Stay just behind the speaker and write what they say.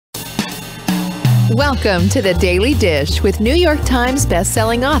Welcome to the Daily Dish with New York Times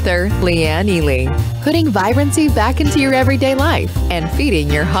bestselling author Leanne Ely. Putting vibrancy back into your everyday life and feeding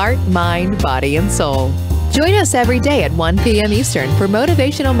your heart, mind, body, and soul. Join us every day at 1 p.m. Eastern for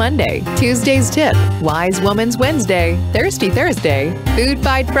Motivational Monday, Tuesday's Tip, Wise Woman's Wednesday, Thirsty Thursday, Food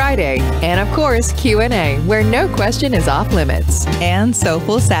Fight Friday, and of course Q&A, where no question is off limits, and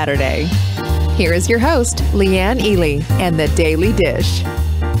Soulful Saturday. Here is your host, Leanne Ely, and the Daily Dish.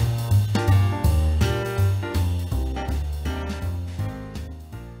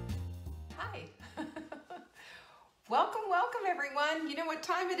 Welcome everyone. You know what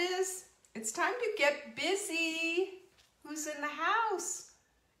time it is? It's time to get busy. Who's in the house?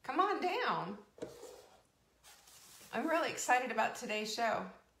 Come on down. I'm really excited about today's show.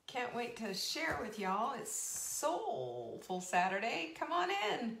 Can't wait to share with y'all. It's Soulful Saturday. Come on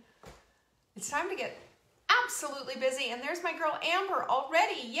in. It's time to get absolutely busy. And there's my girl Amber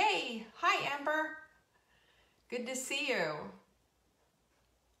already. Yay. Hi, Amber. Good to see you.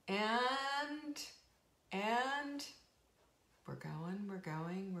 And we're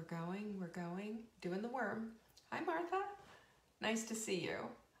going. Doing the worm. Hi, Martha. Nice to see you.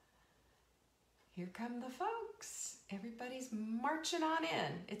 Here come the folks. Everybody's marching on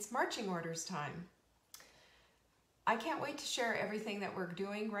in. It's marching orders time. I can't wait to share everything that we're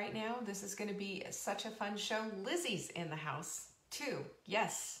doing right now. This is going to be such a fun show. Lizzie's in the house too.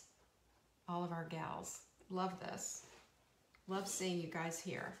 Yes. All of our gals. Love this. Love seeing you guys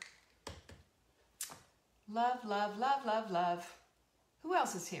here. Love, love, love, love, love. Who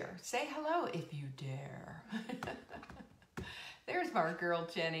else is here? Say hello if you dare. There's our girl,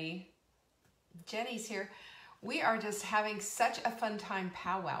 Jenny. Jenny's here. We are just having such a fun time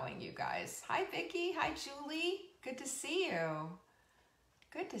powwowing, you guys. Hi, Vicki. Hi, Julie. Good to see you.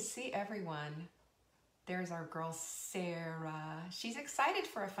 Good to see everyone. There's our girl, Sarah. She's excited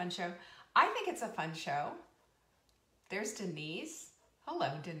for a fun show. I think it's a fun show. There's Denise. Hello,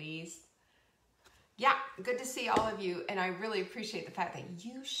 Denise. Yeah, good to see all of you, and I really appreciate the fact that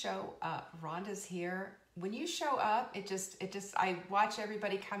you show up. Rhonda's here. When you show up, I watch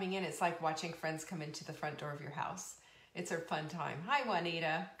everybody coming in. It's like watching friends come into the front door of your house. It's a fun time. Hi,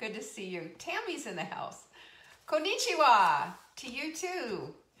 Juanita. Good to see you. Tammy's in the house. Konnichiwa to you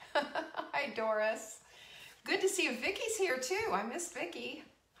too. Hi, Doris. Good to see you. Vicky's here too. I miss Vicky.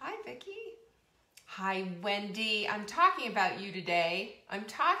 Hi, Vicky. Hi, Wendy. I'm talking about you today.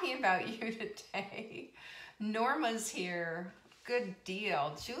 Norma's here. Good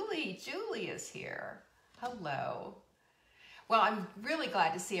deal. Julie is here. Hello. Well, I'm really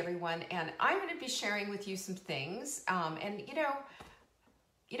glad to see everyone, and I'm going to be sharing with you some things. And you know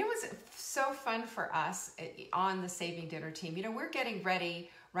what's so fun for us on the Saving Dinner team? You know, we're getting ready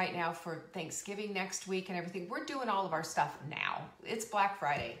right now for Thanksgiving next week and everything. We're doing all of our stuff now. It's Black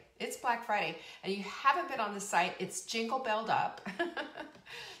Friday. And you haven't been on the site, it's jingle belled up.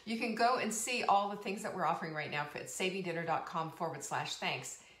 You can go and see all the things that we're offering right now at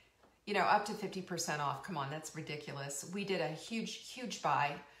savingdinner.com/thanks. You know, up to 50% off. Come on, that's ridiculous. We did a huge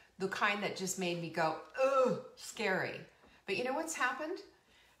buy, the kind that just made me go, ugh, scary. But you know what's happened?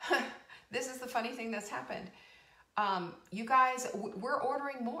 This is the funny thing that's happened. You guys, we're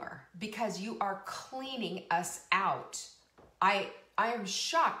ordering more because you are cleaning us out. I am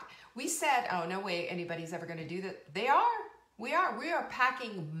shocked. We said, oh, no way anybody's ever going to do that. They are. We are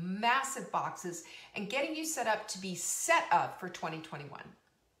packing massive boxes and getting you set up to be set up for 2021.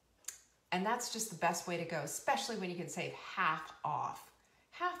 And that's just the best way to go, especially when you can save half off.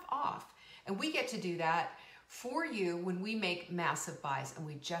 And we get to do that for you when we make massive buys, and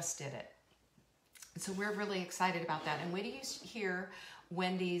we just did it. So we're really excited about that. And wait till you hear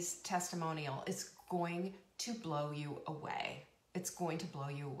Wendy's testimonial. It's going to blow you away. It's going to blow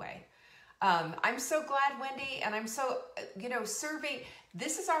you away. I'm so glad, Wendy, and I'm so, serving.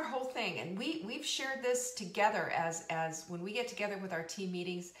 This is our whole thing. And we've shared this together as when we get together with our team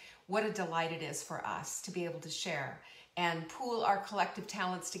meetings, what a delight it is for us to be able to share and pool our collective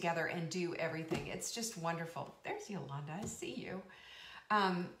talents together and do everything. It's just wonderful. There's Yolanda. I see you.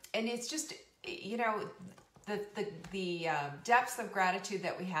 And it's just, the depths of gratitude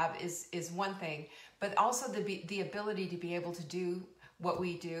that we have is one thing, but also the ability to be able to do what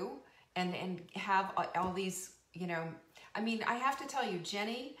we do and have all these, I have to tell you,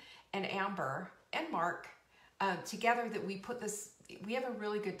 Jenny and Amber and Mark, together that we put this, we have a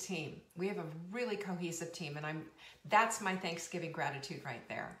really good team. We have a really cohesive team, and that's my Thanksgiving gratitude right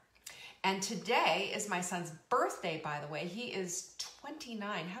there. And today is my son's birthday, by the way. He is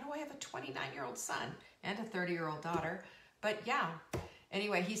 29. How do I have a 29-year-old son and a 30-year-old daughter? But yeah,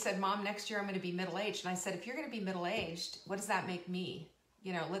 anyway, he said, Mom, next year I'm going to be middle-aged. And I said, if you're going to be middle-aged, what does that make me?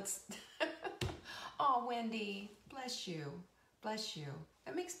 Let's, Oh, Wendy, bless you. Bless you.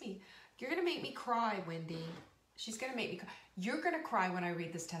 That makes me, you're going to make me cry, Wendy. She's going to make me cry. You're going to cry when I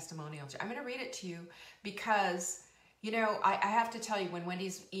read this testimonial. I'm going to read it to you because, you know, I have to tell you, when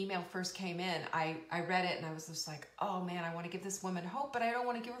Wendy's email first came in, I read it and I was just like, oh man, I want to give this woman hope, but I don't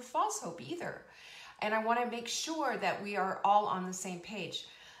want to give her false hope either. And I want to make sure that we are all on the same page.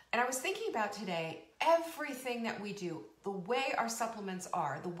 And I was thinking about today, everything that we do, the way our supplements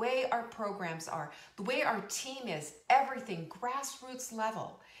are, the way our programs are, the way our team is, everything, grassroots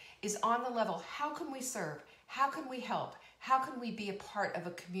level, is on the level. How can we serve? How can we help? How can we be a part of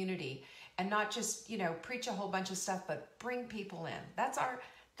a community and not just, you know, preach a whole bunch of stuff, but bring people in? That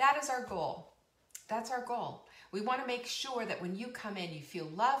is our goal. That's our goal. We want to make sure that when you come in, you feel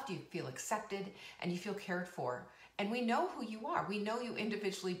loved, you feel accepted, and you feel cared for. And we know who you are. We know you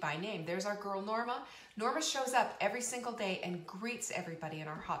individually by name. There's our girl, Norma. Norma shows up every single day and greets everybody in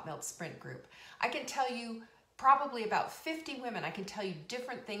our Hot Melt Sprint group. I can tell you probably about 50 women. I can tell you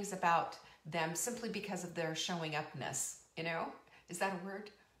different things about them simply because of their showing upness. You know, is that a word?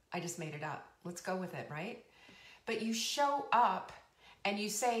 I just made it up. Let's go with it, right? But you show up and you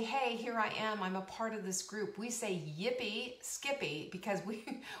say, hey, here I am. I'm a part of this group. We say yippee, skippy, because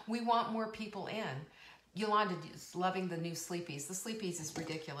we want more people in. Yolanda is loving the new Sleepies. The Sleepies is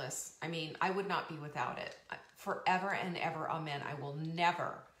ridiculous. I mean, I would not be without it. Forever and ever, amen. I will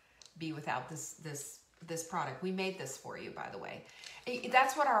never be without this product. We made this for you, by the way.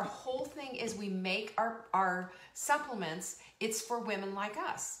 That's what our whole thing is. We make our supplements. It's for women like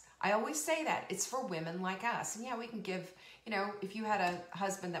us. I always say that. It's for women like us. And yeah, we can give, you know, if you had a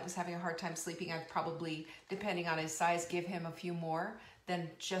husband that was having a hard time sleeping, I'd probably, depending on his size, give him a few more than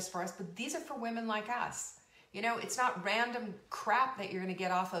just for us. But these are for women like us. You know, it's not random crap that you're going to get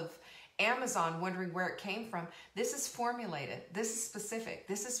off of Amazon wondering where it came from. This is formulated. This is specific.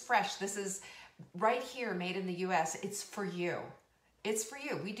 This is fresh. This is right here, made in the US. It's for you. It's for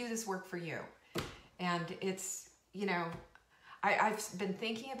you. We do this work for you. And it's, you know, I've been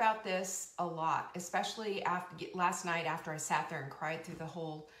thinking about this a lot, especially last night after I sat there and cried through the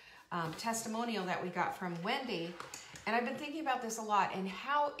whole testimonial that we got from Wendy. And I've been thinking about this a lot, and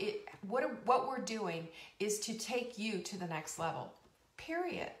how what we're doing is to take you to the next level,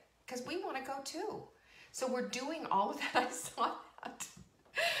 period. Because we want to go too. So we're doing all of that. I saw that.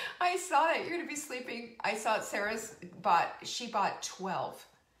 I saw that. You're going to be sleeping. I saw it. She bought 12.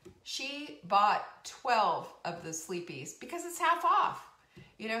 She bought 12 of the Sleepies because it's half off.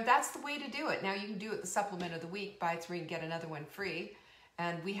 You know, that's the way to do it. Now you can do it the supplement of the week, buy 3 and get another one free.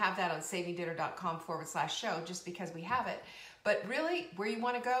 And we have that on savingdinner.com/show just because we have it. But really, where you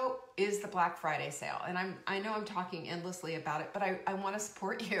want to go is the Black Friday sale. And I know I'm talking endlessly about it, but I want to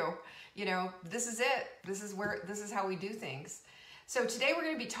support you. You know, this is it. This is how we do things. So today we're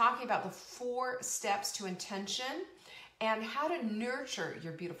going to be talking about the 4 steps to intention and how to nurture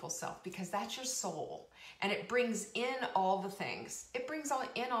your beautiful self, because that's your soul. And it brings in all the things. It brings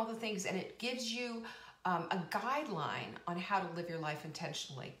in all the things, and it gives you a guideline on how to live your life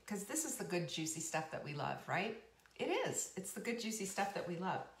intentionally, because this is the good, juicy stuff that we love, right? It is. It's the good, juicy stuff that we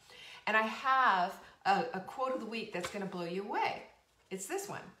love. And I have a quote of the week that's going to blow you away. It's this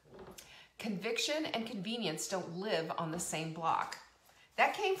one. Conviction and convenience don't live on the same block.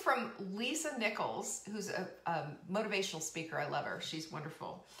 That came from Lisa Nichols, who's a motivational speaker. I love her. She's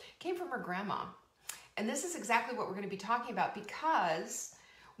wonderful. Came from her grandma. And this is exactly what we're going to be talking about, because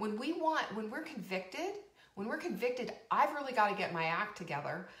when we're convicted, I've really got to get my act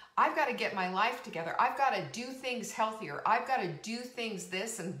together. I've got to get my life together. I've got to do things healthier. I've got to do things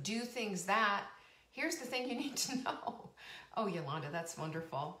this and do things that. Here's the thing you need to know. Oh, Yolanda, that's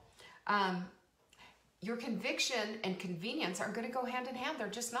wonderful. Your conviction and convenience aren't going to go hand in hand. They're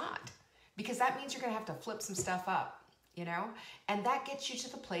just not. Because that means you're going to have to flip some stuff up, you know? And that gets you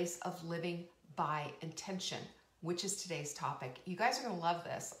to the place of living by intention, which is today's topic. You guys are going to love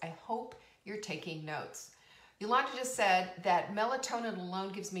this. I hope you're taking notes. Yolanda just said that melatonin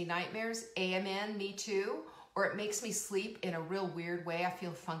alone gives me nightmares. Amen, me too. Or it makes me sleep in a real weird way. I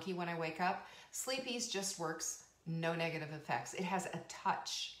feel funky when I wake up. Sleepies just works, no negative effects. It has a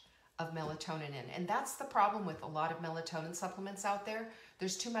touch of melatonin in. And that's the problem with a lot of melatonin supplements out there.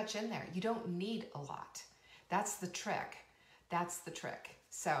 There's too much in there. You don't need a lot. That's the trick. That's the trick.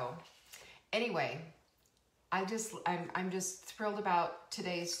 So anyway, I'm just thrilled about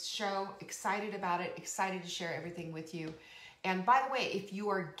today's show, excited about it, excited to share everything with you. And by the way, if you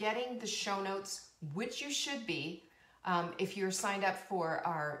are getting the show notes, which you should be, if you're signed up for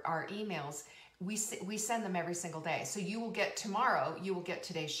our emails, we send them every single day. So you will get tomorrow, you will get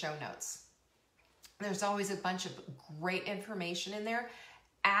today's show notes. There's always a bunch of great information in there,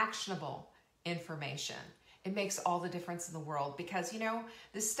 actionable information. It makes all the difference in the world, because, you know,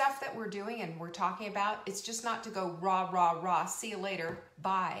 the stuff that we're doing and we're talking about, it's just not to go rah, rah, rah, see you later,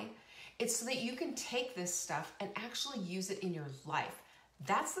 bye. It's so that you can take this stuff and actually use it in your life.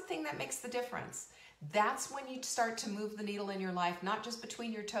 That's the thing that makes the difference. That's when you start to move the needle in your life, not just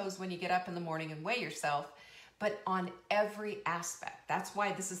between your toes when you get up in the morning and weigh yourself, but on every aspect. That's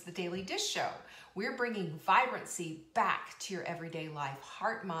why this is the Daily Dish Show. We're bringing vibrancy back to your everyday life,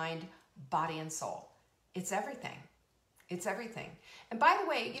 heart, mind, body, and soul. It's everything. It's everything. And by the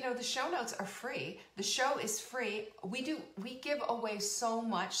way, you know, the show notes are free. The show is free. We give away so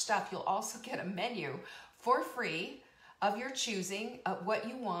much stuff. You'll also get a menu for free of your choosing, of what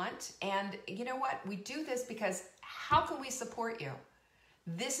you want. And you know what? We do this because how can we support you?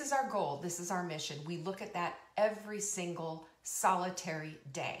 This is our goal. This is our mission. We look at that every single solitary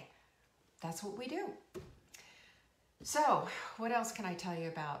day. That's what we do. So what else can I tell you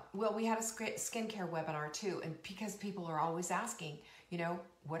about? Well, we had a skincare webinar too. And because people are always asking, you know,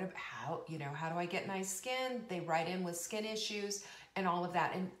 how do I get nice skin? They write in with skin issues and all of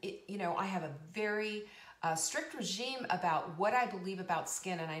that. And you know, I have a very strict regime about what I believe about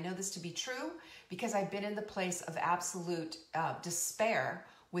skin. And I know this to be true because I've been in the place of absolute despair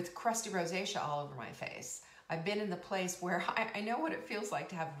with crusty rosacea all over my face. I've been in the place where I know what it feels like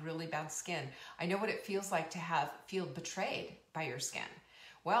to have really bad skin. I know what it feels like to feel betrayed by your skin.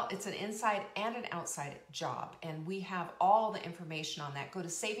 Well, it's an inside and an outside job, and we have all the information on that. Go to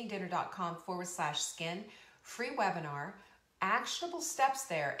savingdinner.com/skin, free webinar, actionable steps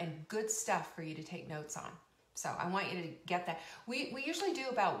there, and good stuff for you to take notes on. So I want you to get that. We usually do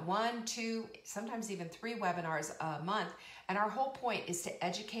about 1, 2, sometimes even 3 webinars a month. And our whole point is to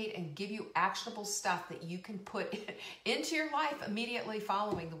educate and give you actionable stuff that you can put into your life immediately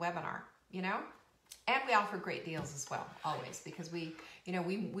following the webinar, you know? And we offer great deals as well, always, because we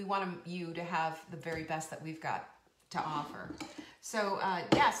want you to have the very best that we've got to offer. So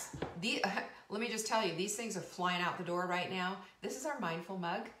yes, let me just tell you, these things are flying out the door right now. This is our mindful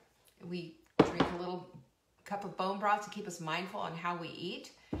mug. We drink a little cup of bone broth to keep us mindful on how we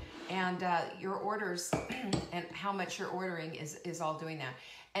eat, and your orders and how much you're ordering is all doing that.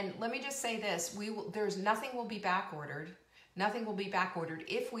 And let me just say this: there's nothing will be back ordered. Nothing will be back ordered.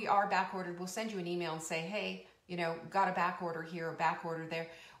 If we are back ordered, we'll send you an email and say, hey, you know, got a back order here, a back order there.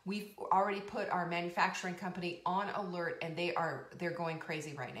 We've already put our manufacturing company on alert, and they're going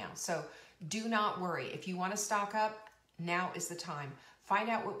crazy right now. So do not worry. If you want to stock up, now is the time. Find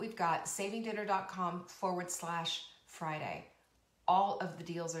out what we've got, savingdinner.com/Friday. All of the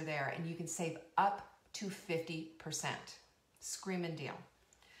deals are there, and you can save up to 50%. Screaming deal.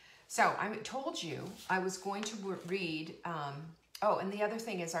 So I told you I was going to read, oh, and the other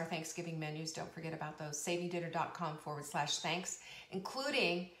thing is our Thanksgiving menus. Don't forget about those, savingdinner.com/thanks,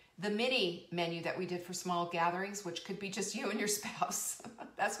 including the mini menu that we did for small gatherings, which could be just you and your spouse.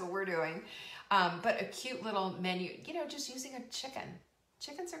 That's what we're doing. But a cute little menu, you know, just using a chicken.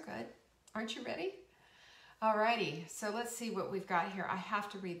 Chickens are good. Aren't you ready? Alrighty, so let's see what we've got here. I have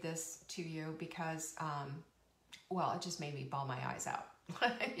to read this to you because, well, it just made me bawl my eyes out.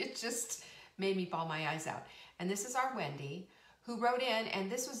 It just made me bawl my eyes out. And this is our Wendy, who wrote in,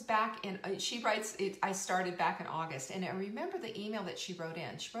 and this was back in, she writes, I started back in August, and I remember the email that she wrote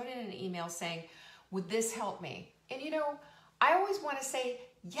in. She wrote in an email saying, would this help me? And you know, I always want to say,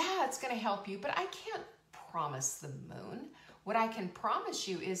 yeah, it's going to help you, but I can't promise the moon. What I can promise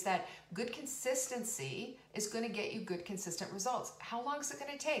you is that good consistency is going to get you good, consistent results. How long is it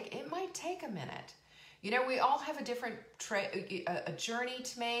going to take? It might take a minute. You know, we all have a different a journey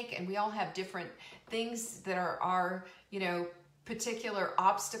to make, and we all have different things that are our, you know, particular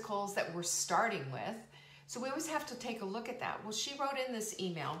obstacles that we're starting with. So we always have to take a look at that. Well, she wrote in this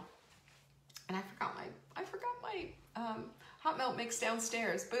email, and I forgot my hot milk mix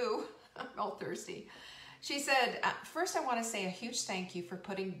downstairs. Boo, I'm all thirsty. She said, first I want to say a huge thank you for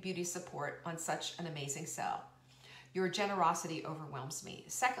putting beauty support on such an amazing sale. Your generosity overwhelms me.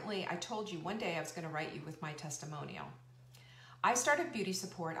 Secondly, I told you one day I was going to write you with my testimonial. I started beauty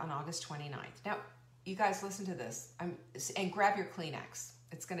support on August 29th. Now, you guys listen to this and grab your Kleenex.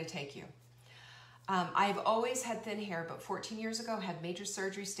 It's going to take you. I've always had thin hair, but 14 years ago had major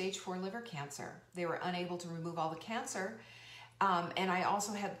surgery, stage 4 liver cancer. They were unable to remove all the cancer. And I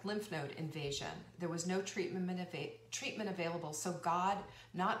also had lymph node invasion. There was no treatment available, so God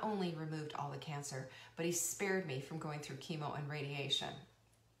not only removed all the cancer, but he spared me from going through chemo and radiation.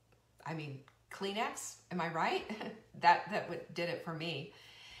 I mean, Kleenex, am I right? that did it for me.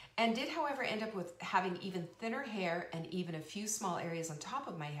 And did, however, end up with having even thinner hair and even a few small areas on top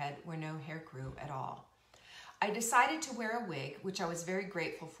of my head where no hair grew at all. I decided to wear a wig, which I was very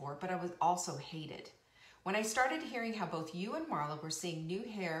grateful for, but I was also hated. When I started hearing how both you and Marla were seeing new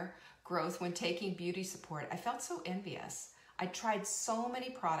hair growth when taking beauty support, I felt so envious. I tried so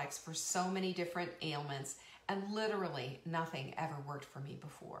many products for so many different ailments, and literally nothing ever worked for me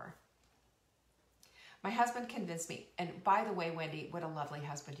before. My husband convinced me, and by the way, Wendy, what a lovely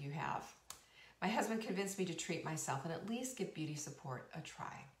husband you have. My husband convinced me to treat myself and at least give beauty support a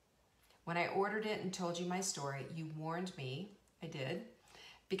try. When I ordered it and told you my story, you warned me, I did,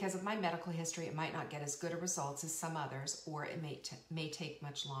 because of my medical history, it might not get as good a results as some others, or it may take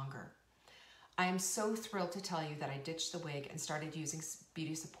much longer. I am so thrilled to tell you that I ditched the wig and started using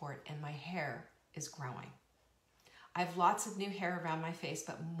beauty support, and my hair is growing. I have lots of new hair around my face,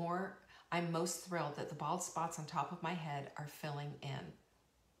 but I'm most thrilled that the bald spots on top of my head are filling in.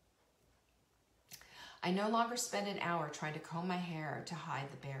 I no longer spend an hour trying to comb my hair to hide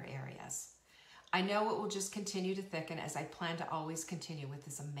the bare areas. I know it will just continue to thicken as I plan to always continue with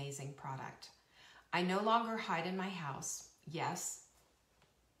this amazing product. I no longer hide in my house. Yes,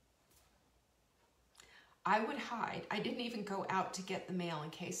 I would hide. I didn't even go out to get the mail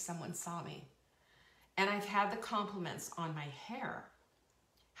in case someone saw me. And I've had the compliments on my hair.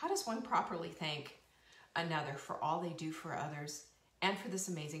 How does one properly thank another for all they do for others and for this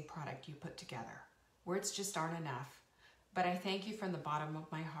amazing product you put together? Words just aren't enough, but I thank you from the bottom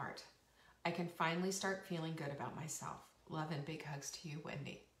of my heart. I can finally start feeling good about myself. Love and big hugs to you,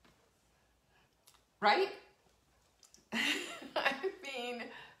 Wendy. Right? I mean,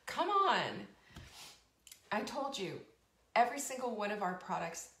 come on. I told you, every single one of our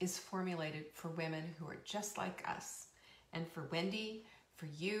products is formulated for women who are just like us. And for Wendy, for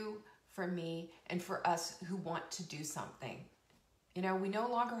you, for me, and for us who want to do something. You know, we no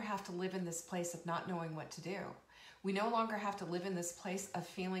longer have to live in this place of not knowing what to do. We no longer have to live in this place of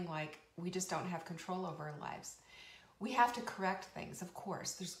feeling like we just don't have control over our lives. We have to correct things, of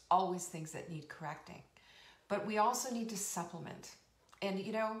course. There's always things that need correcting. But we also need to supplement. And,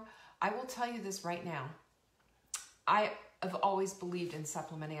 you know, I will tell you this right now. I have always believed in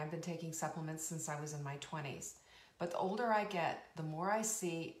supplementing. I've been taking supplements since I was in my 20s. But the older I get, the more I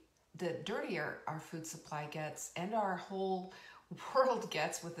see, the dirtier our food supply gets and our whole world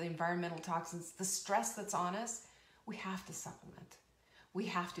gets with the environmental toxins, the stress that's on us. We have to supplement. We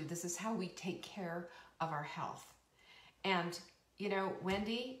have to. This is how we take care of our health. And, you know,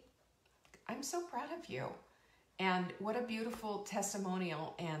 Wendy, I'm so proud of you. And what a beautiful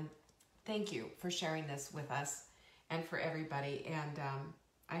testimonial. And thank you for sharing this with us and for everybody. And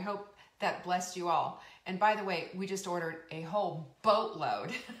I hope that blessed you all. And by the way, we just ordered a whole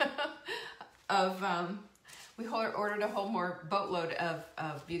boatload of, we ordered a whole more boatload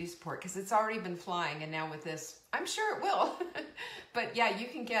of beauty support because it's already been flying. And now with this, I'm sure it will. But yeah, you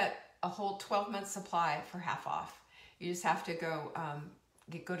can get a whole 12-month supply for half off. You just have to go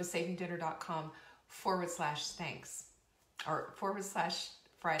to savingdinner.com/thanks or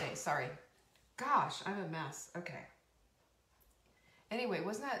 /Friday. Sorry. Gosh, I'm a mess. Okay. Anyway,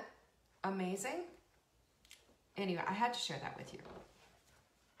 wasn't that amazing? Anyway, I had to share that with you.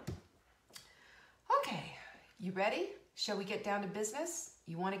 Okay, you ready? Shall we get down to business?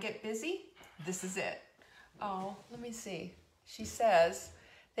 You want to get busy? This is it. Oh, let me see. She says,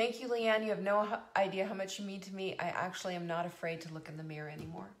 thank you, Leanne. You have no idea how much you mean to me. I actually am not afraid to look in the mirror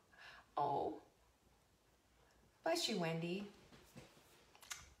anymore. Oh, bless you, Wendy.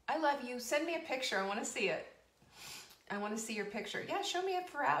 I love you. Send me a picture. I want to see it. I want to see your picture. Yeah, show me it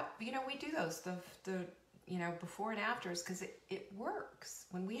for out. You know, we do those, the you know, before and afters, because it works.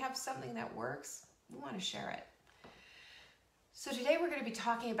 When we have something that works, we want to share it. So today we're going to be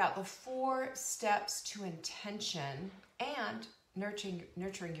talking about the 4 steps to intention and nurturing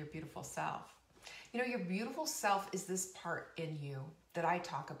your beautiful self. You know, your beautiful self is this part in you that I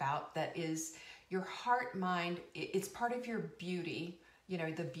talk about that is your heart, mind. It's part of your beauty, you know,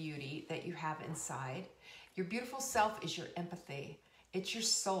 the beauty that you have inside. Your beautiful self is your empathy. It's your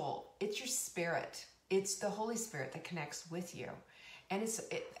soul. It's your spirit. It's the Holy Spirit that connects with you. And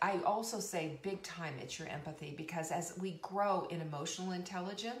I also say big time it's your empathy, because as we grow in emotional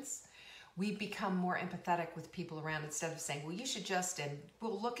intelligence, we become more empathetic with people around instead of saying, well, you should just, and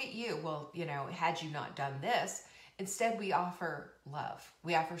well, look at you. Well, you know, had you not done this, instead we offer love.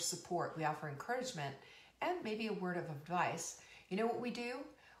 We offer support. We offer encouragement and maybe a word of advice. You know what we do?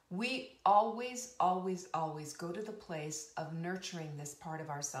 We always, always, always go to the place of nurturing this part of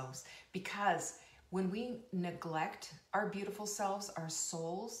ourselves, because when we neglect our beautiful selves, our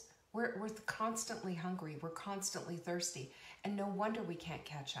souls, we're constantly hungry. We're constantly thirsty. And no wonder we can't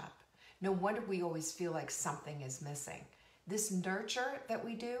catch up. No wonder we always feel like something is missing. This nurture that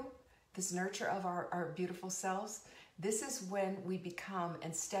we do, this nurture of our beautiful selves, this is when we become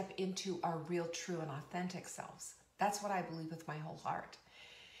and step into our real, true, and authentic selves. That's what I believe with my whole heart.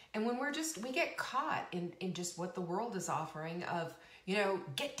 And when we get caught in just what the world is offering of,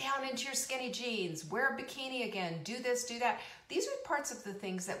 get down into your skinny jeans, wear a bikini again, do this, do that. These are parts of the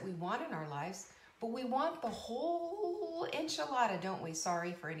things that we want in our lives, but we want the whole enchilada, don't we?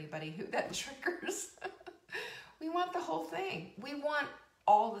 Sorry for anybody who that triggers. We want the whole thing. We want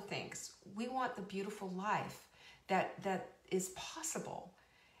all the things. We want the beautiful life that is possible.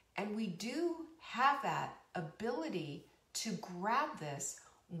 And we do have that ability to grab this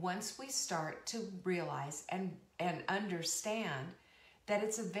once we start to realize and understand that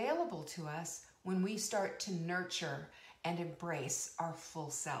it's available to us when we start to nurture and embrace our full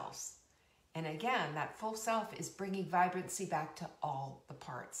selves. And again, that full self is bringing vibrancy back to all the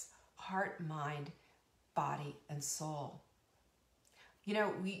parts: heart, mind, body, and soul.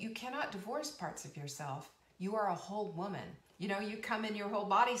 You cannot divorce parts of yourself. You are a whole woman. You come in your whole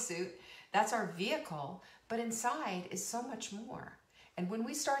bodysuit. That's our vehicle. But inside is so much more. And when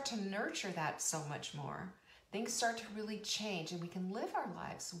we start to nurture that so much more, things start to really change, and we can live our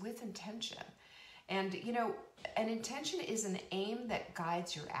lives with intention. And, an intention is an aim that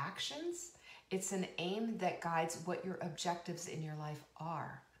guides your actions. It's an aim that guides what your objectives in your life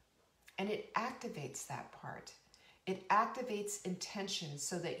are. And it activates that part. It activates intention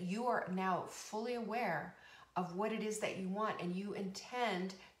so that you are now fully aware of what it is that you want, and you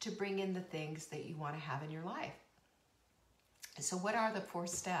intend to bring in the things that you want to have in your life. So what are the 4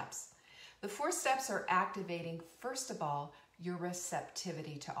 steps? The 4 steps are activating, first of all, your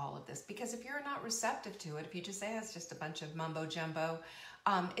receptivity to all of this. Because if you're not receptive to it, if you just say it's just a bunch of mumbo jumbo,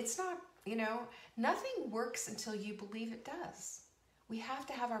 it's not, nothing works until you believe it does. We have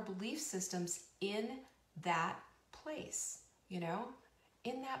to have our belief systems in that place,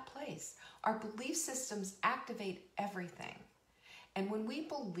 in that place. Our belief systems activate everything. And when we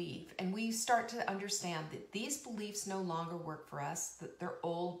believe and we start to understand that these beliefs no longer work for us, that they're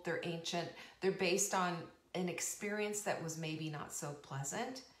old, they're ancient, they're based on an experience that was maybe not so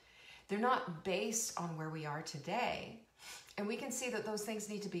pleasant, they're not based on where we are today, and we can see that those things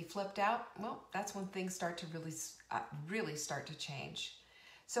need to be flipped out, well, that's when things start to really start to change.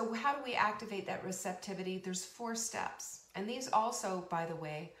 So how do we activate that receptivity? There's 4 steps. And these also, by the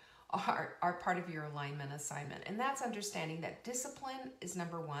way, are part of your alignment assignment. And that's understanding that discipline is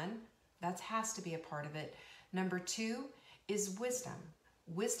number 1. That has to be a part of it. Number 2 is wisdom.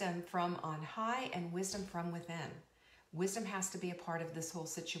 Wisdom from on high and wisdom from within. Wisdom has to be a part of this whole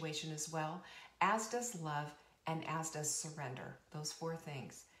situation as well, as does love and as does surrender. Those 4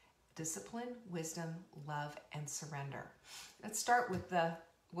 things: discipline, wisdom, love, and surrender. Let's start with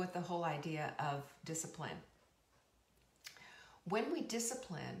the whole idea of discipline. When we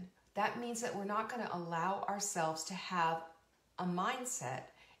discipline, that means that we're not going to allow ourselves to have a mindset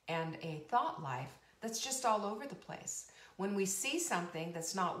and a thought life that's just all over the place. When we see something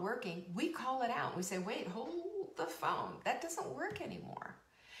that's not working, we call it out. We say, wait, hold the phone. That doesn't work anymore.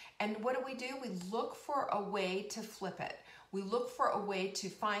 And what do? We look for a way to flip it. We look for a way to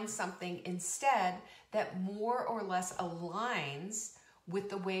find something instead that more or less aligns with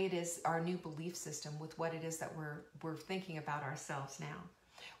the way it is, our new belief system, with what it is that we're thinking about ourselves now.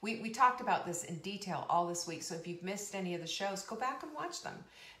 We talked about this in detail all this week, so if you've missed any of the shows, go back and watch them.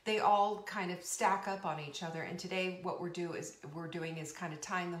 They all kind of stack up on each other, and today what we're doing is kind of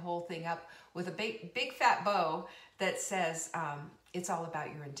tying the whole thing up with a big fat bow that says it's all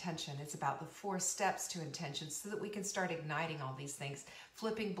about your intention. It's about the 4 steps to intention, so that we can start igniting all these things,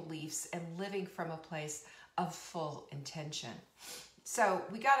 flipping beliefs, and living from a place of full intention. So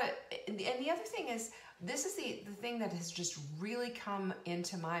we got to, and the other thing is, this is the thing that has just really come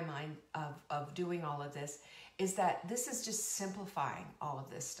into my mind of doing all of this, is that this is just simplifying all of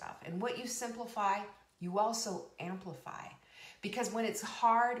this stuff. And what you simplify, you also amplify. Because when it's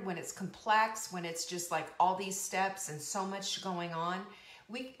hard, when it's complex, when it's just like all these steps and so much going on,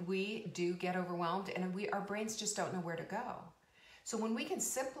 we do get overwhelmed, and our brains just don't know where to go. So when we can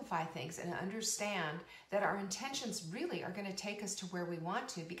simplify things and understand that our intentions really are going to take us to where we want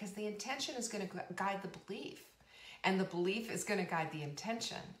to, because the intention is going to guide the belief, and the belief is going to guide the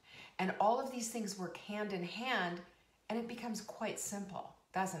intention. And all of these things work hand in hand, and it becomes quite simple,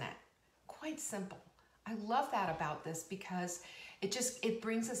 doesn't it? Quite simple. I love that about this, because it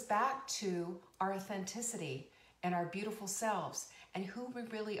brings us back to our authenticity and our beautiful selves and who we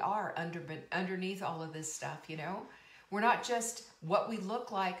really are underneath all of this stuff, We're not just what we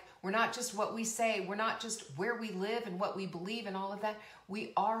look like. We're not just what we say. We're not just where we live and what we believe and all of that.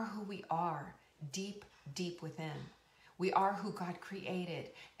 We are who we are, deep, deep within. We are who God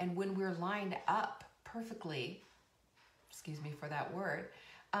created. And when we're lined up perfectly, excuse me for that word,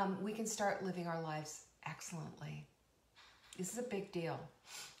 we can start living our lives excellently. This is a big deal.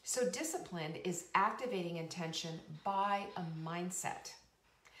 So discipline is activating intention by a mindset.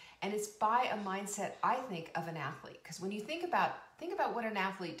 And it's by a mindset, I think, of an athlete. Because when you think about what an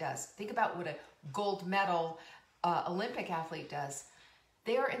athlete does, think about what a gold medal Olympic athlete does.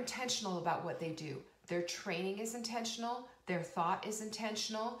 They are intentional about what they do. Their training is intentional. Their thought is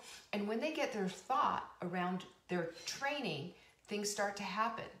intentional. And when they get their thought around their training, things start to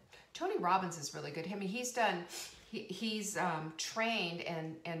happen. Tony Robbins is really good. I mean, he's trained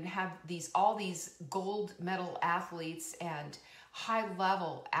and have all these gold medal athletes and high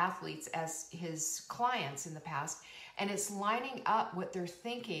level athletes as his clients in the past. And it's lining up what they're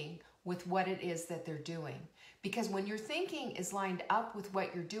thinking with what it is that they're doing. Because when your thinking is lined up with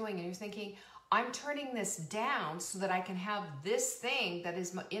what you're doing and you're thinking, I'm turning this down so that I can have this thing that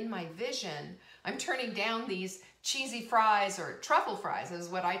is in my vision. I'm turning down these cheesy fries or truffle fries is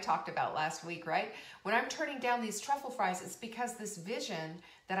what I talked about last week, right? When I'm turning down these truffle fries, it's because this vision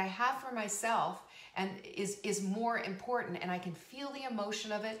that I have for myself and is more important, and I can feel the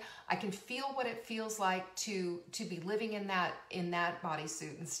emotion of it. I can feel what it feels like to be living in that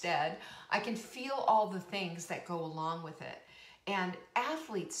bodysuit instead. I can feel all the things that go along with it. And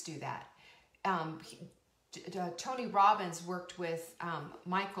athletes do that. Tony Robbins worked with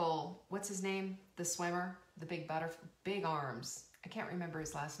Michael, what's his name? The swimmer, the big arms. I can't remember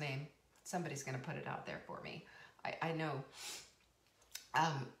his last name. Somebody's going to put it out there for me. I know.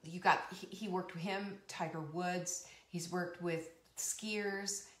 He worked with him, Tiger Woods. He's worked with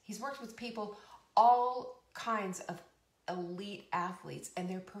skiers. He's worked with people, all kinds of elite athletes, and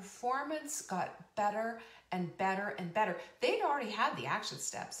their performance got better and better and better. They'd already had the action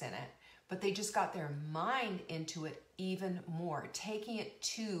steps in it, but they just got their mind into it even more, taking it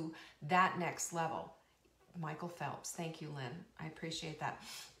to that next level. Michael Phelps. Thank you, Lynn. I appreciate that.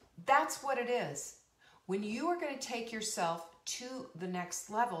 That's what it is. When you are going to take yourself to the next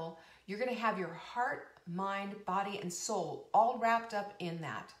level, you're going to have your heart, mind, body, and soul all wrapped up in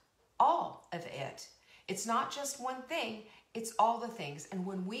that. All of it. It's not just one thing, it's all the things. And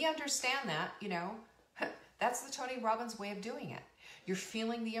when we understand that, that's the Tony Robbins way of doing it. You're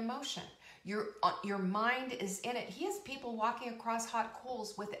feeling the emotion. Your mind is in it. He has people walking across hot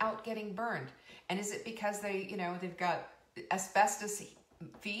coals without getting burned. And is it because they've got asbestos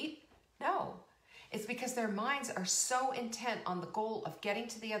feet? No. It's because their minds are so intent on the goal of getting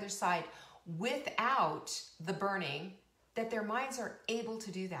to the other side without the burning that their minds are able to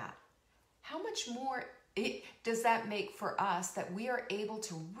do that. How much more does that make for us that we are able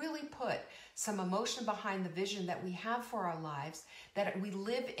to really put some emotion behind the vision that we have for our lives, that we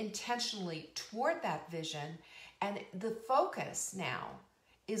live intentionally toward that vision, and the focus now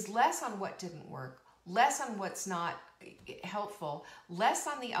is less on what didn't work, less on what's not helpful, less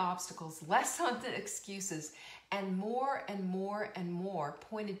on the obstacles, less on the excuses, and more and more and more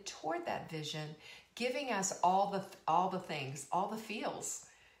pointed toward that vision, giving us all the things, all the feels,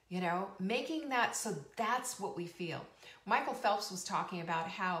 making that so that's what we feel. Michael Phelps was talking about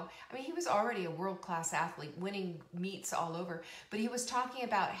how, he was already a world-class athlete, winning meets all over, but he was talking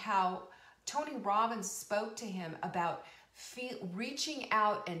about how Tony Robbins spoke to him about reaching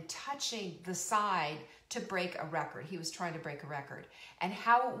out and touching the side to break a record. He was trying to break a record, and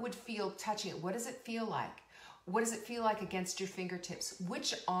how it would feel touching it. What does it feel like? What does it feel like against your fingertips?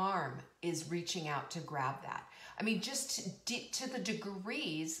 Which arm is reaching out to grab that? Just to the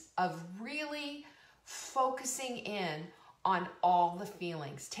degrees of really focusing in on all the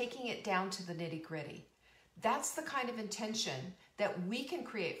feelings, taking it down to the nitty-gritty. That's the kind of intention that we can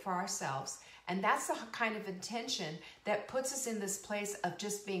create for ourselves, and that's the kind of intention that puts us in this place of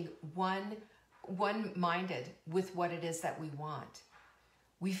just being one-minded with what it is that we want.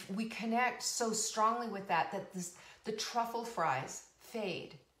 We connect so strongly with that the truffle fries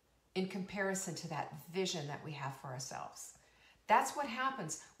fade in comparison to that vision that we have for ourselves. That's what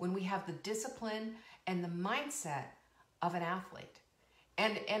happens when we have the discipline and the mindset of an athlete.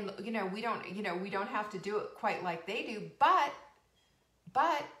 And we don't have to do it quite like they do, but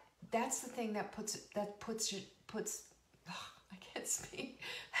that's the thing that puts I can't speak.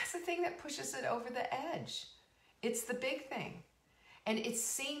 That's the thing that pushes it over the edge. It's the big thing. And it's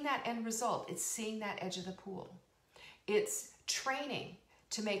seeing that end result. It's seeing that edge of the pool. It's training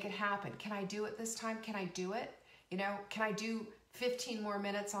to make it happen. Can I do it this time? Can I do it? Can I do 15 more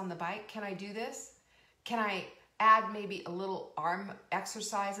minutes on the bike? Can I do this? Can I add maybe a little arm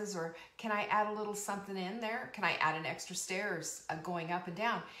exercises, or can I add a little something in there? Can I add an extra stairs going up and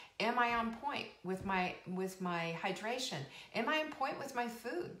down? Am I on point with my hydration? Am I on point with my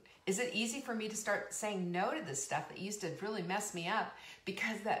food? Is it easy for me to start saying no to this stuff that used to really mess me up?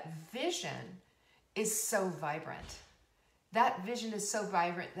 Because that vision is so vibrant. That vision is so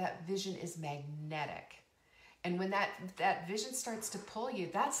vibrant, that vision is magnetic. And when that vision starts to pull you,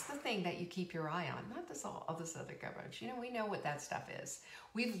 that's the thing that you keep your eye on, not all this other garbage. You know, we know what that stuff is.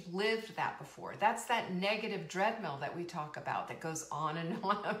 We've lived that before. That's that negative treadmill that we talk about that goes on and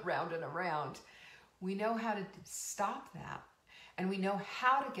on, around and around. We know how to stop that. And we know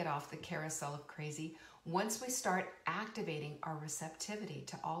how to get off the carousel of crazy once we start activating our receptivity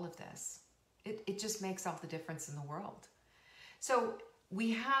to all of this. It just makes all the difference in the world. So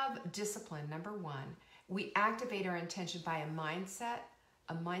we have discipline, number one. We activate our intention by a mindset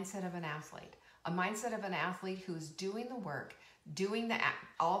of an athlete. A mindset of an athlete who's doing the work, doing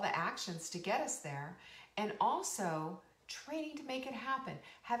all the actions to get us there, and also training to make it happen,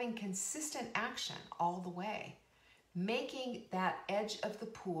 having consistent action all the way, making that edge of the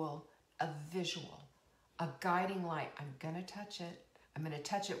pool a visual, a guiding light. I'm gonna touch it. I'm gonna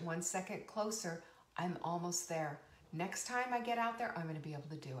touch it 1 second closer. I'm almost there. Next time I get out there, I'm gonna be able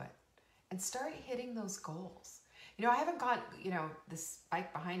to do it. And start hitting those goals. You know, I haven't got, this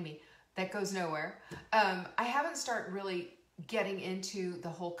bike behind me that goes nowhere. I haven't started really getting into the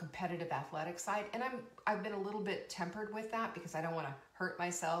whole competitive athletic side. And I've been a little bit tempered with that because I don't want to hurt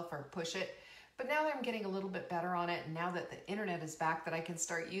myself or push it. But now that I'm getting a little bit better on it, and now that the internet is back, that I can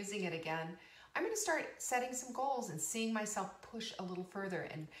start using it again, I'm going to start setting some goals and seeing myself push a little further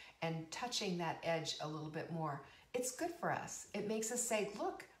and touching that edge a little bit more. It's good for us. It makes us say,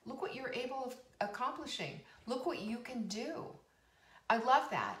 look what you're able of accomplishing. Look what you can do. I love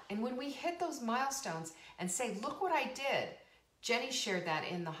that. And when we hit those milestones and say, look what I did. Jenny shared that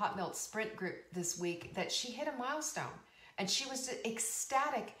in the Hot Melt Sprint group this week, that she hit a milestone and she was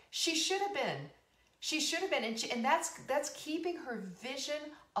ecstatic. She should have been. And that's keeping her vision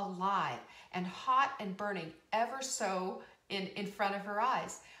alive and hot and burning ever so in front of her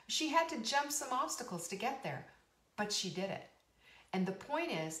eyes. She had to jump some obstacles to get there, but she did it. And the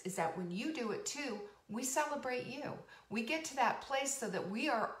point is that when you do it too, we celebrate you. We get to that place so that we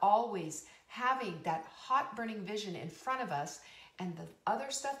are always having that hot burning vision in front of us, and the other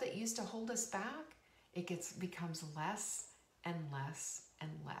stuff that used to hold us back, becomes less and less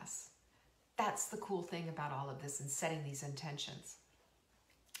and less. That's the cool thing about all of this and setting these intentions.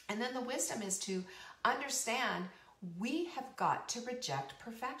 And then the wisdom is to understand we have got to reject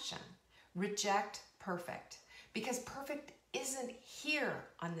perfection. Reject perfect. Because perfect isn't here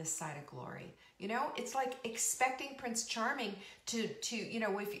on this side of glory. You know, it's like expecting Prince Charming to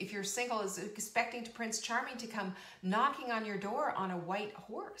if you're single, is expecting Prince Charming to come knocking on your door on a white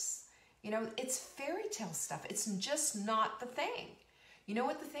horse. You know, it's fairy tale stuff. It's just not the thing. You know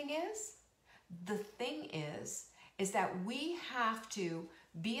what the thing is? The thing is that we have to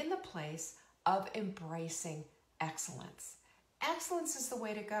be in the place of embracing excellence. Excellence is the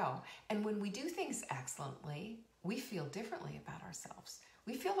way to go. And when we do things excellently, we feel differently about ourselves.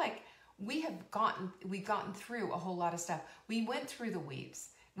 We feel like we've gotten through a whole lot of stuff. We went through the weeds.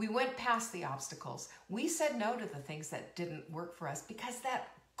 We went past the obstacles. We said no to the things that didn't work for us because that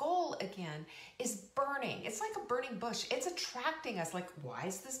goal again is burning. It's like a burning bush. It's attracting us. Like, why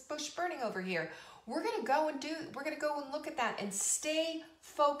is this bush burning over here? We're going to go and look at that and stay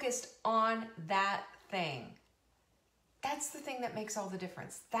focused on that thing. That's the thing that makes all the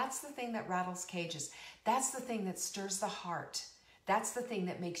difference. That's the thing that rattles cages. That's the thing that stirs the heart. That's the thing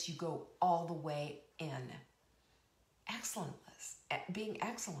that makes you go all the way in. Excellent, being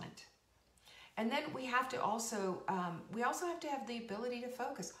excellent. And then we have to also have to have the ability to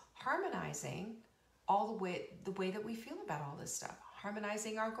focus, harmonizing the way that we feel about all this stuff,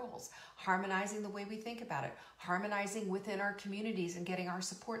 harmonizing our goals, harmonizing the way we think about it, harmonizing within our communities and getting our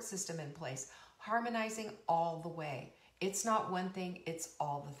support system in place, harmonizing all the way. It's not one thing, it's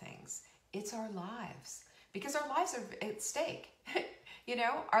all the things. It's our lives, because our lives are at stake. You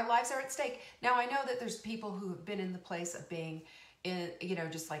know, our lives are at stake. Now, I know that there's people who have been in the place of being in,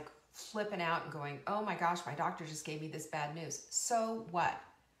 just like flipping out and going, oh my gosh, my doctor just gave me this bad news. So what?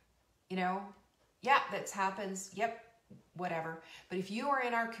 Yeah, that happens. Yep, whatever. But if you are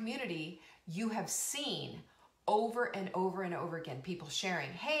in our community, you have seen over and over and over again people sharing,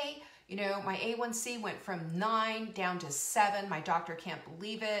 hey, my A1C went from 9 down to 7. My doctor can't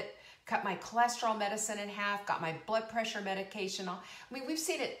believe it. Cut my cholesterol medicine in half. Got my blood pressure medication on. I mean, we've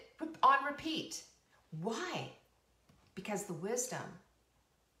seen it on repeat. Why? Because the wisdom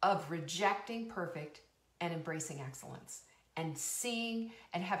of rejecting perfect and embracing excellence and seeing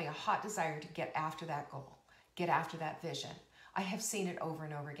and having a hot desire to get after that goal, get after that vision. I have seen it over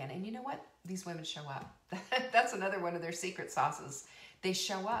and over again. And you know what? These women show up. That's another one of their secret sauces. They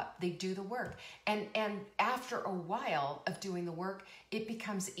show up, they do the work. And after a while of doing the work, it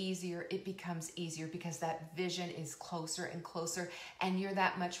becomes easier because that vision is closer and closer, and you're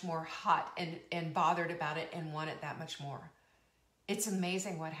that much more hot and bothered about it and want it that much more. It's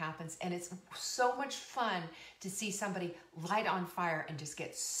amazing what happens, and it's so much fun to see somebody light on fire and just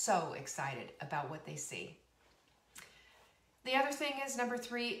get so excited about what they see. The other thing is, number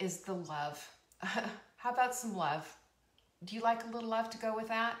 3 is the love. How about some love? Do you like a little love to go with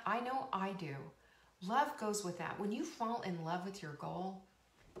that? I know I do. Love goes with that. When you fall in love with your goal,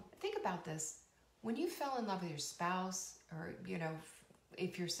 think about this. When you fell in love with your spouse, or, you know,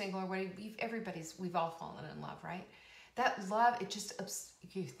 if you're single or whatever, we've all fallen in love, right? That love,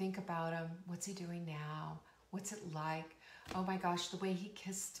 you think about him. What's he doing now? What's it like? Oh my gosh, the way he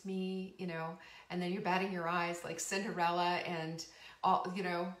kissed me, you know, and then you're batting your eyes like Cinderella, and all, you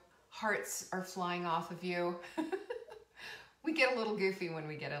know, hearts are flying off of you. We get a little goofy when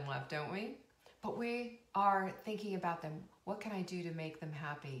we get in love, don't we? But we are thinking about them. What can I do to make them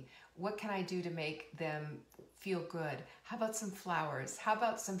happy? What can I do to make them feel good? How about some flowers? How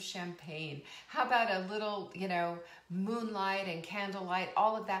about some champagne? How about a little, you know, moonlight and candlelight,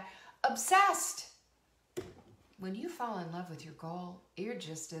 all of that? Obsessed. When you fall in love with your goal, you're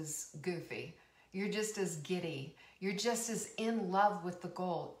just as goofy. You're just as giddy. You're just as in love with the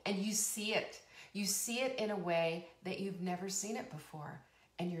goal, and you see it. You see it in a way that you've never seen it before,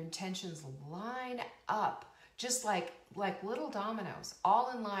 and your intentions line up just like little dominoes,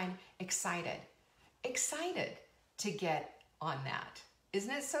 all in line, excited to get on that.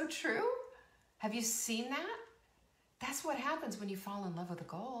 Isn't it so true? Have you seen that? That's what happens when you fall in love with a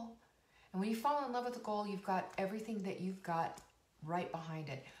goal. And when you fall in love with a goal, you've got everything that you've got right behind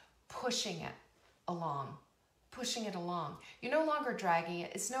it, pushing it along. You're no longer dragging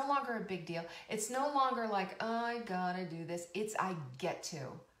it. It's no longer a big deal. It's no longer like, oh, I gotta do this. It's I get to.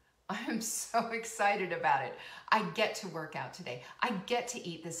 I'm so excited about it. I get to work out today. I get to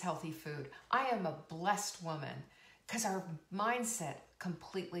eat this healthy food. I am a blessed woman, because our mindset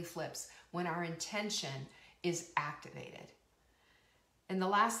completely flips when our intention is activated. And the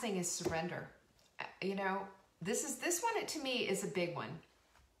last thing is surrender. You know, this one to me is a big one.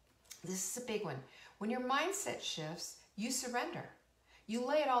 This is a big one. When your mindset shifts, you surrender. You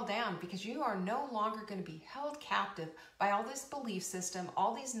lay it all down, because you are no longer going to be held captive by all this belief system,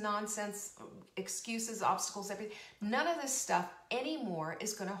 all these nonsense excuses, obstacles, everything. None of this stuff anymore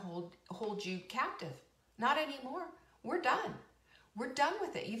is going to hold you captive. Not anymore. We're done. We're done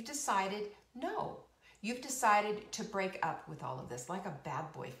with it. You've decided no. You've decided to break up with all of this like a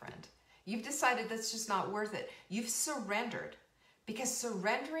bad boyfriend. You've decided that's just not worth it. You've surrendered, because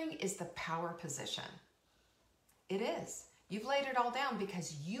surrendering is the power position. It is. You've laid it all down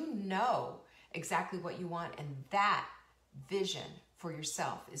because you know exactly what you want, and that vision for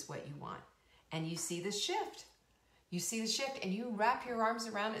yourself is what you want. And you see the shift. You see the shift, and you wrap your arms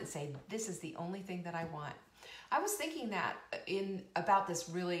around it and say, this is the only thing that I want. I was thinking that about this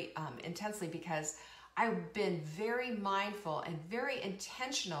really intensely, because I've been very mindful and very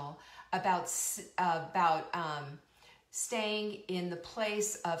intentional about staying in the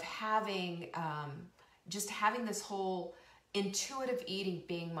place of having just having this whole intuitive eating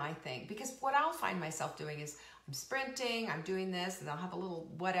being my thing. Because what I'll find myself doing is I'm sprinting, I'm doing this, and I'll have a little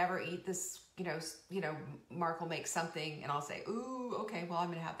whatever, eat this, you know, Mark will make something, and I'll say, ooh, okay, well, I'm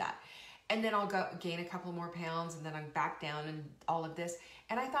gonna have that. And then I'll go gain a couple more pounds, and then I'm back down and all of this.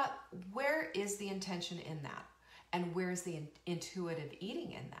 And I thought, where is the intention in that? And where's the intuitive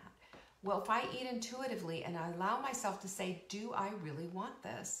eating in that? Well, if I eat intuitively and I allow myself to say, do I really want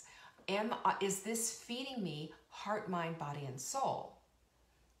this? Is this feeding me heart, mind, body, and soul?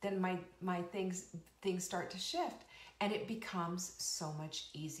 Then my things start to shift, and it becomes so much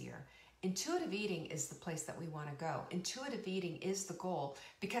easier. Intuitive eating is the place that we want to go. Intuitive eating is the goal,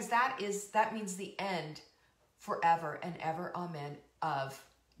 because that means the end forever and ever, amen, of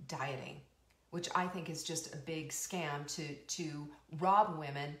dieting, which I think is just a big scam to rob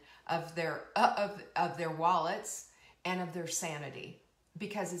women of their wallets and of their sanity,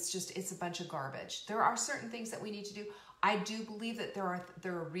 because it's a bunch of garbage. There are certain things that we need to do. I do believe that there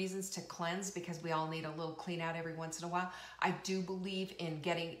are reasons to cleanse, because we all need a little clean out every once in a while. I do believe in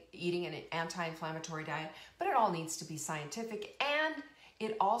eating an anti-inflammatory diet, but it all needs to be scientific, and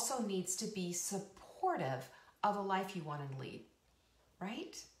it also needs to be supportive of a life you want to lead,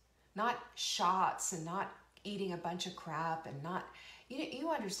 right? Not shots and not eating a bunch of crap and not, you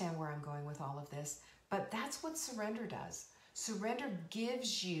understand where I'm going with all of this. But that's what surrender does. Surrender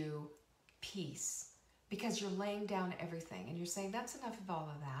gives you peace because you're laying down everything and you're saying, that's enough of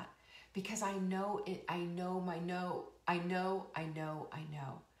all of that, because I know it, I know in my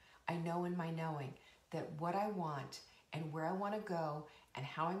knowing that what I want and where I want to go and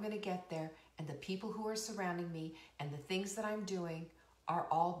how I'm going to get there and the people who are surrounding me and the things that I'm doing are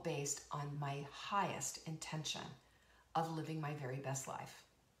all based on my highest intention of living my very best life.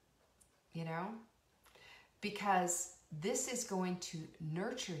 You know? Because this is going to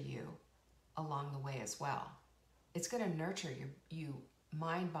nurture you along the way as well. It's going to nurture you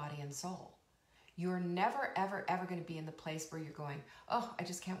mind, body, and soul. You're never, ever, ever going to be in the place where you're going, oh, I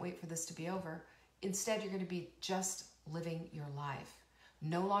just can't wait for this to be over. Instead, you're going to be just living your life.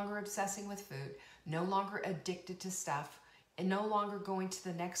 No longer obsessing with food, no longer addicted to stuff, and no longer going to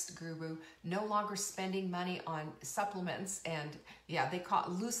the next guru, no longer spending money on supplements, and yeah, they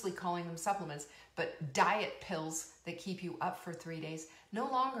loosely calling them supplements, but diet pills that keep you up for 3 days.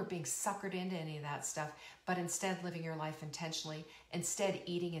 No longer being suckered into any of that stuff, but instead living your life intentionally, instead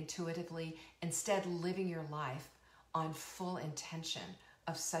eating intuitively, instead living your life on full intention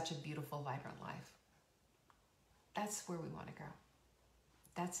of such a beautiful, vibrant life. That's where we want to go.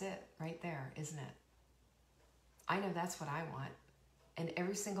 That's it right there, isn't it? I know that's what I want. And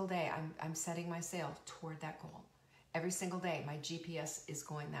every single day I'm setting my sail toward that goal. Every single day my GPS is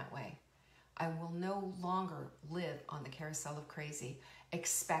going that way. I will no longer live on the carousel of crazy,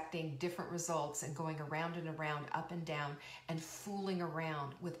 expecting different results and going around and around, up and down, and fooling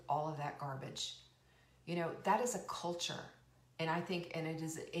around with all of that garbage. You know, that is a culture. And I think, and it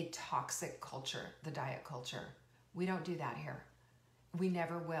is a toxic culture, the diet culture. We don't do that here. We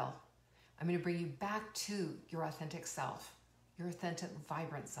never will. I'm going to bring you back to your authentic self, your authentic,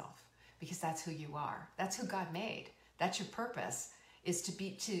 vibrant self, because that's who you are. That's who God made. That's your purpose, is to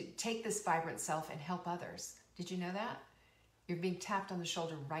take this vibrant self and help others. Did you know that? You're being tapped on the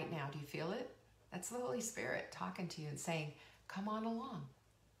shoulder right now. Do you feel it? That's the Holy Spirit talking to you and saying, come on along.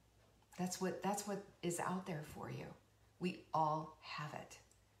 That's what is out there for you. We all have it.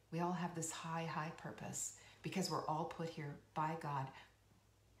 We all have this high, high purpose because we're all put here by God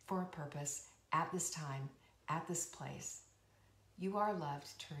for a purpose at this time, at this place. You are loved,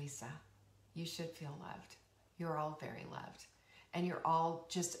 Teresa. You should feel loved. You're all very loved. And you're all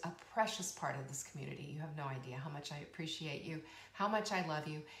just a precious part of this community. You have no idea how much I appreciate you, how much I love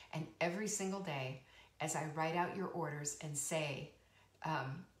you. And every single day, as I write out your orders and say,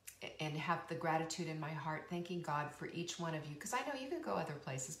 and have the gratitude in my heart, thanking God for each one of you, because I know you could go other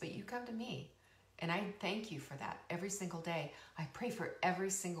places, but you come to me. And I thank you for that every single day. I pray for every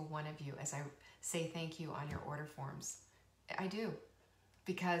single one of you as I say thank you on your order forms. I do,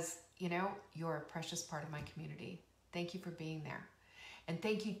 because, you know, you're a precious part of my community. Thank you for being there. And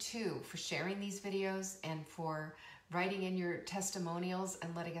thank you too for sharing these videos and for writing in your testimonials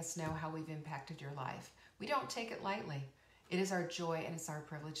and letting us know how we've impacted your life. We don't take it lightly. It is our joy and it's our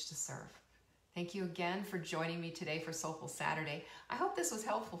privilege to serve. Thank you again for joining me today for Soulful Saturday. I hope this was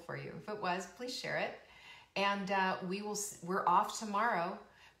helpful for you. If it was, please share it. And we're off tomorrow,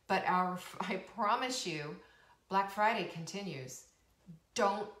 but I promise you, Black Friday continues.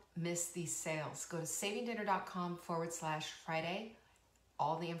 Don't miss these sales. Go to savingdinner.com/Friday.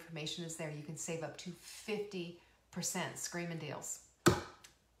 All the information is there. You can save up to 50%. Screaming deals.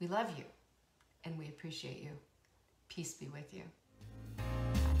 We love you and we appreciate you. Peace be with you.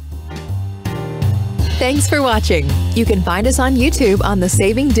 Thanks for watching. You can find us on YouTube on the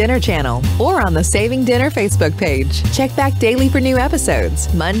Saving Dinner channel or on the Saving Dinner Facebook page. Check back daily for new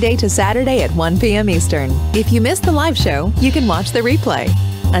episodes, Monday to Saturday at 1 p.m. Eastern. If you missed the live show, you can watch the replay.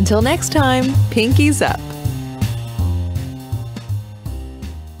 Until next time, pinkies up.